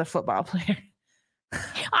he was a football player.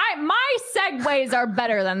 My segues are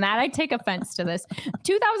better than that. I take offense to this.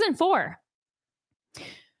 2004.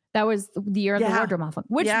 That was the year of the Yeah. wardrobe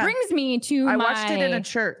malfunction. Which Yeah. brings me to I watched it in a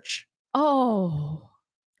church. Oh.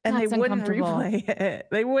 And That's they wouldn't uncomfortable. replay it.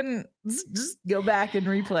 They wouldn't just go back and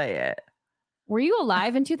replay it. Were you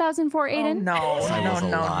alive in 2004, Oh, Aiden? no, I was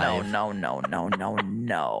alive.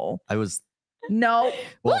 no. I was, No.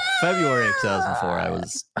 well, February of 2004, I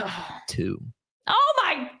was 2. Oh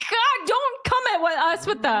my God. Don't come at us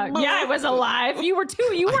with the, yeah, I was alive. You were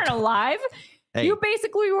 2. You weren't alive. Hey, You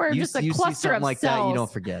basically were you, just a you see cluster something of like cells. that, you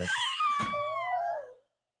don't forget it.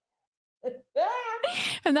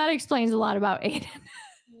 And that explains a lot about Aiden.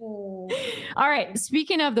 All right.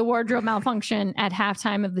 Speaking of the wardrobe malfunction at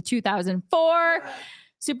halftime of the 2004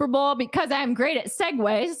 Super Bowl, because I'm great at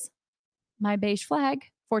segues, my beige flag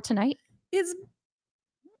for tonight Is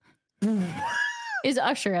is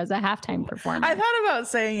Usher as a halftime performer. I thought about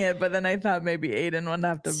saying it, but then I thought maybe Aiden would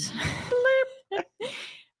have to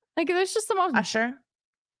Like, there's just the most Usher.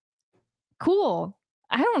 cool.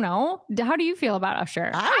 I don't know. How do you feel about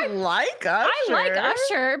Usher? I like Usher. I like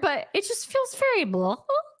Usher, but it just feels very blah.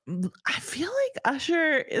 I feel like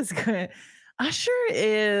Usher is good. Usher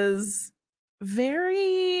is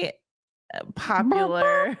very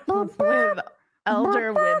popular with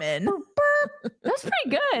elder women. That's pretty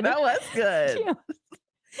good. That was good. Yeah.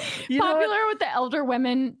 You know what? Popular with the elder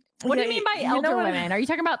women What do you mean by You know elder what? women? Are you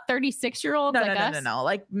talking about 36-year-olds like us? No.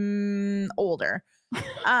 Like older.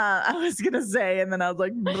 I was gonna say, and then I was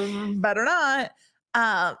like, better not.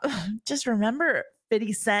 Just remember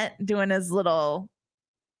 50 Cent doing his little.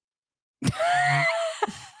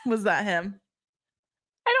 Was that him?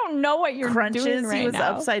 I don't know what you're Crunches. doing right He was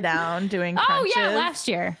now. upside down doing Oh crunches. yeah, last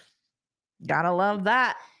year. Gotta love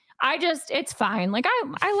that. It's fine. Like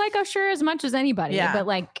I like Usher as much as anybody, Yeah. but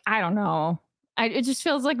like I don't know. It just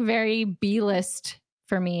feels like very B-list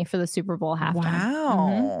for me for the Super Bowl halftime.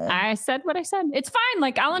 Wow. I said what I said. It's fine.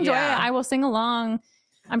 Like I'll enjoy Yeah. it. I will sing along.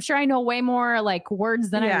 I'm sure I know way more like words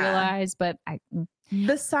than I Yeah. realize, but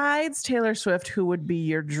Besides Taylor Swift, who would be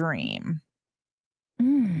your dream?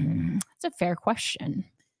 That's a fair question.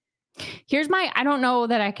 I don't know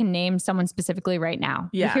that I can name someone specifically right now.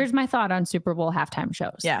 But Yeah. here's my thought on Super Bowl halftime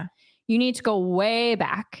shows. Yeah. You need to go way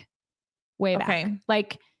back. Okay.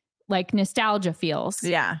 Like nostalgia feels.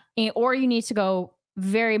 Yeah. Or you need to go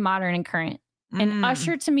very modern and current. And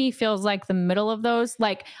Usher to me feels like the middle of those.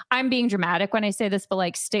 Like I'm being dramatic when I say this, but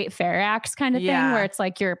like State Fair acts kind of thing Yeah. where it's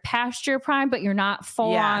like you're past your prime, but you're not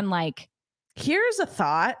full Yeah. on like. Here's a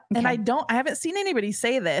thought, and Okay. I haven't seen anybody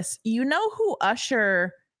say this. You know who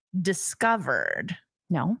Usher discovered?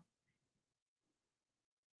 No.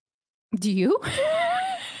 Do you?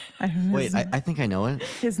 Wait, I think I know it.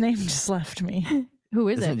 His name just left me. Who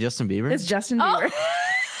is Isn't it? it Justin Bieber? It's Justin Oh. Bieber.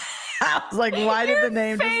 I was like, why did the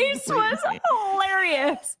name just Face leave was me?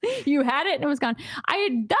 hilarious. You had it and it was gone.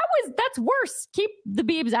 That's worse. Keep the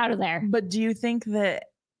Biebs out of there. But do you think that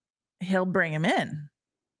he'll bring him in?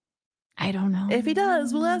 I don't know. If he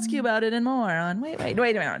does, we'll ask you about it and more on wait a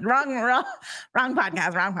minute. Wrong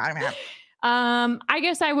podcast. I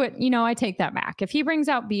guess I would, I take that back. If he brings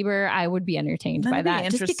out Bieber, I would be entertained by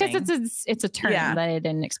That'd be that. Just because it's a turn Yeah. that I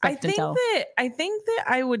didn't I expect think until. that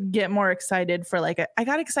I would get more excited for I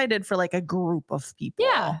got excited for like a group of people.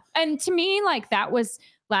 Yeah. And to me, like that was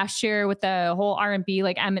last year with the whole R&B,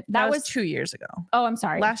 like that was 2 years ago. oh, I'm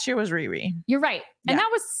sorry. Last year was Riri. You're right. And Yeah. that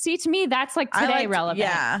was, to me, that's like I today liked- relevant.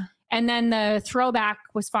 Yeah. And then the throwback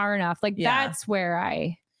was far enough. Like Yeah. that's where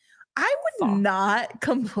I would Fall. not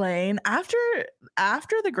complain after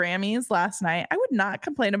the Grammys last night. I would not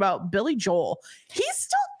complain about Billy Joel. He's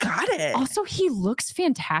still got it. also, he looks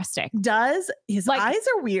fantastic. Does his Like- eyes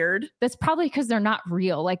are weird. That's probably because they're not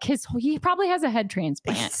real. Like he probably has a head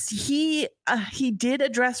transplant. He did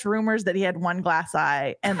address rumors that he had one glass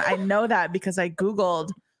eye, and I know that because I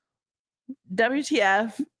googled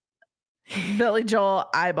WTF Billy Joel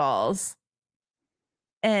eyeballs,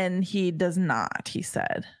 and he does not. He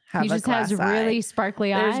said have He a just has glass eye. really sparkly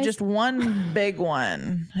There's eyes. just one big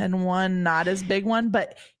one and one not as big one,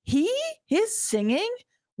 but his singing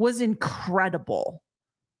was incredible.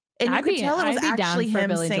 And you I'd could be- tell it was I'd be down actually for him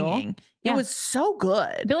Billy Joel. singing. Yeah. It was so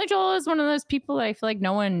good. Billy Joel is one of those people that I feel like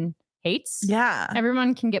no one hates. Yeah.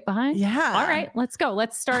 Everyone can get behind. Yeah. All right, let's go.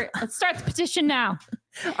 Let's start the petition now.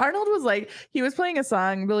 Arnold was like, he was playing a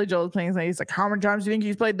song. Billy Joel was playing a song. He's like, how many times do you think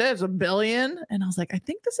he's played this? 1 billion? And I was like, I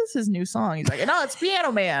think this is his new song. He's like, no, it's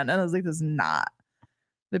Piano Man. And I was like, this is not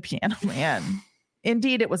the Piano Man.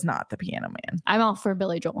 Indeed, it was not the Piano Man. I'm all for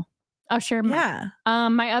Billy Joel. Usher. Yeah.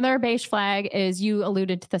 My other beige flag is, you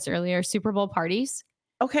alluded to this earlier, Super Bowl parties.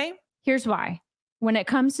 Okay. Here's why. When it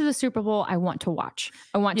comes to the Super Bowl, I want to watch.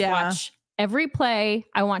 I want to Yeah. watch every play.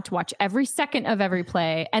 I want to watch every second of every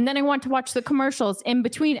play. And then I want to watch the commercials in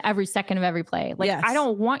between every second of every play. Like, Yes. I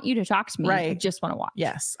don't want you to talk to me. I Right. just want to watch.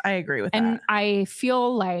 Yes, I agree with And that. I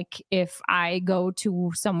feel like if I go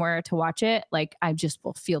to somewhere to watch it, like I just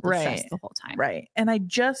will feel the stress Right. the whole time. Right. And I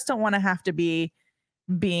just don't want to have to be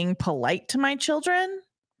being polite to my children.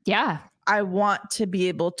 Yeah. I want to be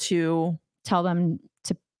able to. Tell them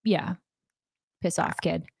to, piss off,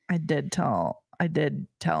 kid. I did tell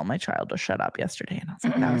my child to shut up yesterday, and I was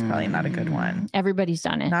like, that was probably not a good one. Everybody's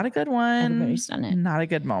done it. Not a good one. Everybody's done it. Not a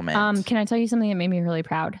good moment. Can I tell you something that made me really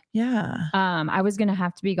proud? Yeah. I was gonna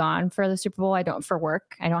have to be gone for the Super Bowl. For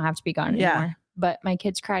work. I don't have to be gone Yeah. anymore. But my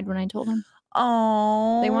kids cried when I told them.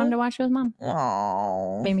 Oh. They wanted to watch it with mom.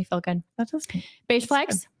 Oh. Made me feel good. That does. Beige That's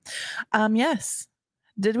flags? Yes.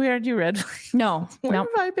 Did we already do red flag? No. Where No. have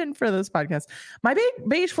I been for this podcast? My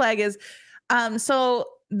beige flag is, so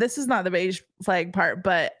this is not the beige flag part,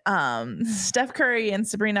 but Steph Curry and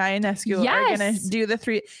Sabrina Ionescu are gonna Yes. do the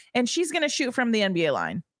 3, and she's gonna shoot from the NBA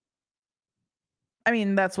line. I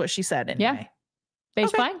mean, that's what she said anyway. Yeah. Beige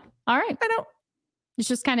Okay. flag? All right. It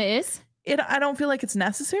just kind of is. I don't feel like it's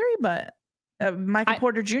necessary, but Michael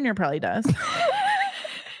Porter Jr. probably does.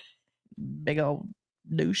 Big old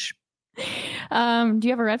douche. Do you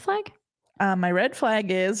have a red flag? My red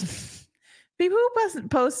flag is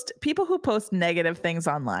People who post negative things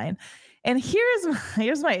online. And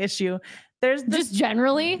here's my issue. There's this Just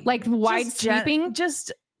generally, like wide sweeping.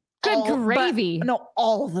 just Good gravy. No,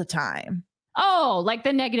 all the time. Oh, like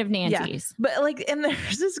the negative Nancy's. But like, and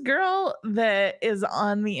there's this girl that is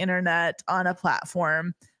on the internet on a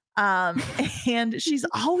platform, and she's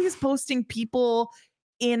always posting people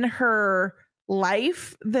in her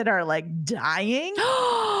life that are like dying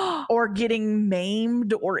or getting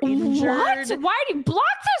maimed or injured. What? Why do you block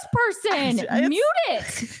this person? Mute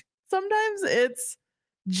it. Sometimes it's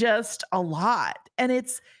just a lot, and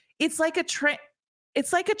it's like a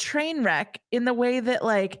train wreck in the way that,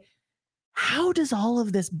 like, how does all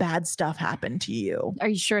of this bad stuff happen to you? Are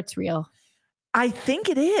you sure it's real? I think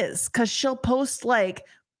it is, because she'll post like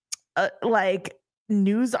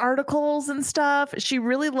news articles and stuff. She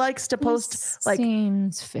really likes to post like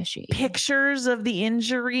seems fishy pictures of the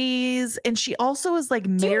injuries, and she also is like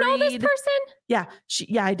married. Do you know this person? Yeah,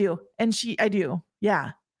 I do. And I do.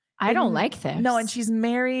 Yeah. I don't like this. No, and she's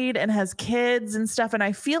married and has kids and stuff. And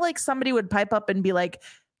I feel like somebody would pipe up and be like,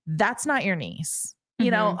 that's not your niece.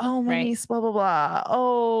 You know, oh, my niece, blah, blah, blah.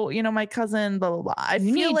 Oh, you know, my cousin, blah, blah, blah. I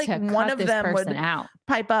feel like one of them would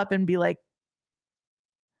pipe up and be like,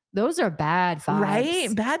 those are bad vibes.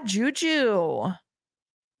 Right? Bad juju.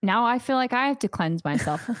 Now I feel like I have to cleanse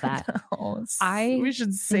myself of that. We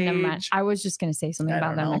should sage. I was just going to say something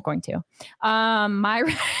about that. I'm not going to.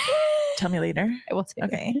 Tell me later. I will tell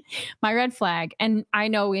you. Okay. My red flag, and I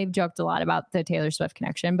know we've joked a lot about the Taylor Swift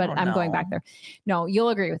connection, but I'm going back there. No, you'll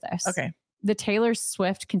agree with this. Okay. The Taylor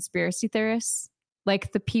Swift conspiracy theorists,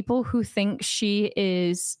 like the people who think she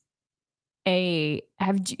is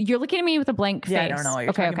you're looking at me with a blank face. Yeah, I don't know what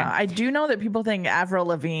you're talking about. I do know that people think Avril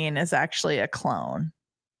Lavigne is actually a clone.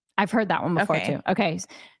 I've heard that one before too. Okay.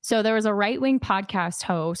 So there was a right-wing podcast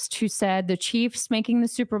host who said the Chiefs making the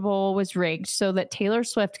Super Bowl was rigged so that Taylor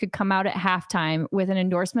Swift could come out at halftime with an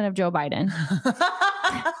endorsement of Joe Biden.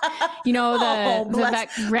 You know,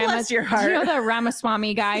 bless your heart. You know the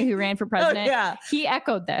Ramaswamy guy who ran for president? Oh, yeah. He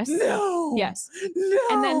echoed this. No. Yes. No.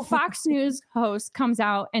 And then Fox News host comes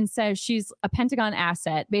out and says she's a Pentagon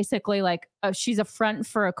asset, basically like she's a front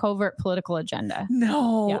for a covert political agenda.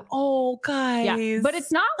 No. Yeah. Oh, guys. Yeah. But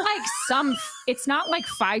it's not like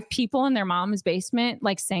 5 people in their mom's basement,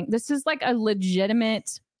 like saying this is like a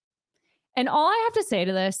legitimate. And all I have to say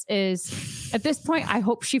to this is at this point, I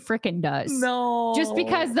hope she freaking does. No. Just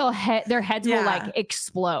because their heads will like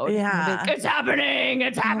explode. Yeah. It's happening.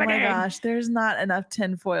 It's happening. Oh my gosh. There's not enough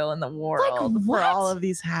tinfoil in the world for all of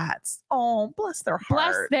these hats. Oh, bless their hearts.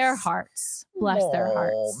 Bless their hearts. Bless their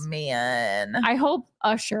hearts. Oh, man. I hope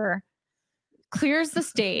Usher clears the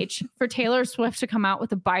stage for Taylor Swift to come out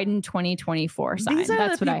with a Biden 2024 sign. These are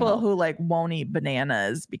That's the what people I hope. who like won't eat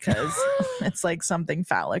bananas because it's like something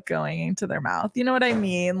phallic going into their mouth. You know what I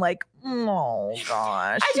mean? Like, oh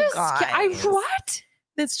gosh. What?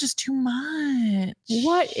 It's just too much.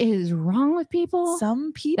 What is wrong with people?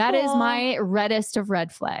 Some people. That is my reddest of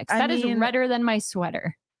red flags. That is redder than my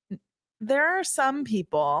sweater. There are some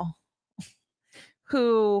people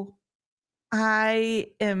who I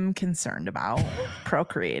am concerned about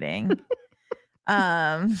procreating.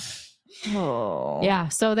 Yeah,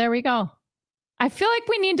 so there we go. I feel like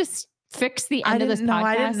we need to fix the end of this podcast.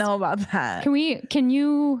 I didn't know about that. Can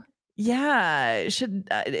you? Yeah.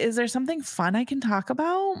 Is there something fun I can talk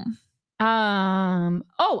about?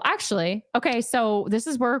 Oh, actually, okay. So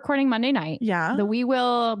we're recording Monday night. Yeah. The We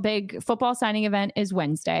Will big football signing event is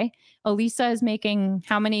Wednesday. Elisa is making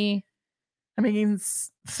how many? I'm making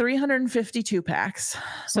 352 packs.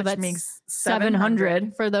 So that makes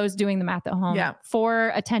 700 for those doing the math at home. Yeah.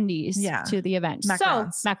 4 attendees to the event.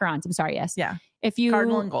 Macarons. So macarons. I'm sorry. Yes. Yeah. If you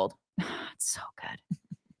Cardinal and gold. It's so good.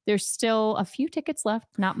 There's still a few tickets left.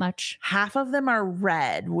 Not much. Half of them are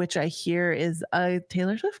red, which I hear is a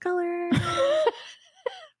Taylor Swift color. I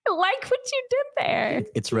like what you did there.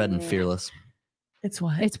 It's red and fearless. It's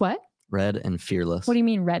what? It's what? Red and fearless. What do you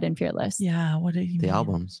mean red and fearless? Yeah. What do you mean? The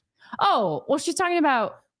albums. Oh, well, she's talking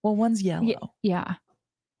about. Well, one's yellow. Yeah.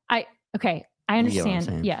 I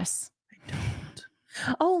understand. Yes. I don't.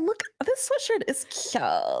 Oh, look, this sweatshirt is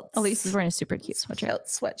cute. Elisa's wearing a super cute sweatshirt. Cute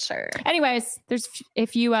sweatshirt. Anyways,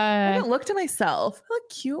 if you I haven't looked at myself. I look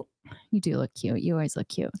cute. You do look cute. You always look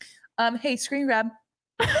cute. Hey, screen grab.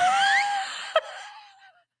 I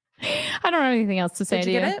don't have anything else to say.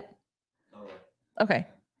 Did you get it? Okay,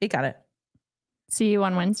 he got it. See you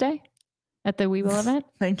on Wednesday at the We Will event.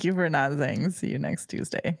 Thank you for not saying see you next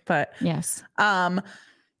Tuesday. But yes.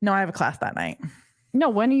 No, I have a class that night. No,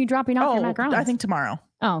 when are you dropping off your macarons? I think tomorrow.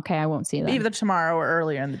 Oh, okay. I won't see that. Either tomorrow or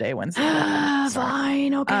earlier in the day Wednesday.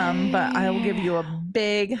 Fine. Okay. But I will give you a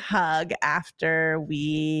big hug after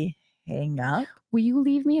we hang up. Will you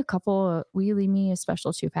leave me a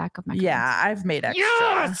special 2-pack of macarons? Yeah, I've made extra.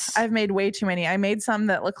 Yes! I've made way too many. I made some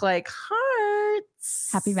that look like hearts.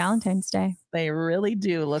 Happy Valentine's Day. They really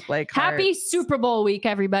do look like Happy hearts. Super Bowl week,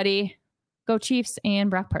 everybody. Go Chiefs and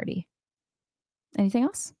Brock Purdy. Anything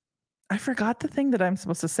else? I forgot the thing that I'm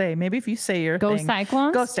supposed to say. Maybe if you say your Go thing.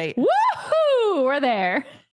 Cyclones. Go State. Woohoo! We're there.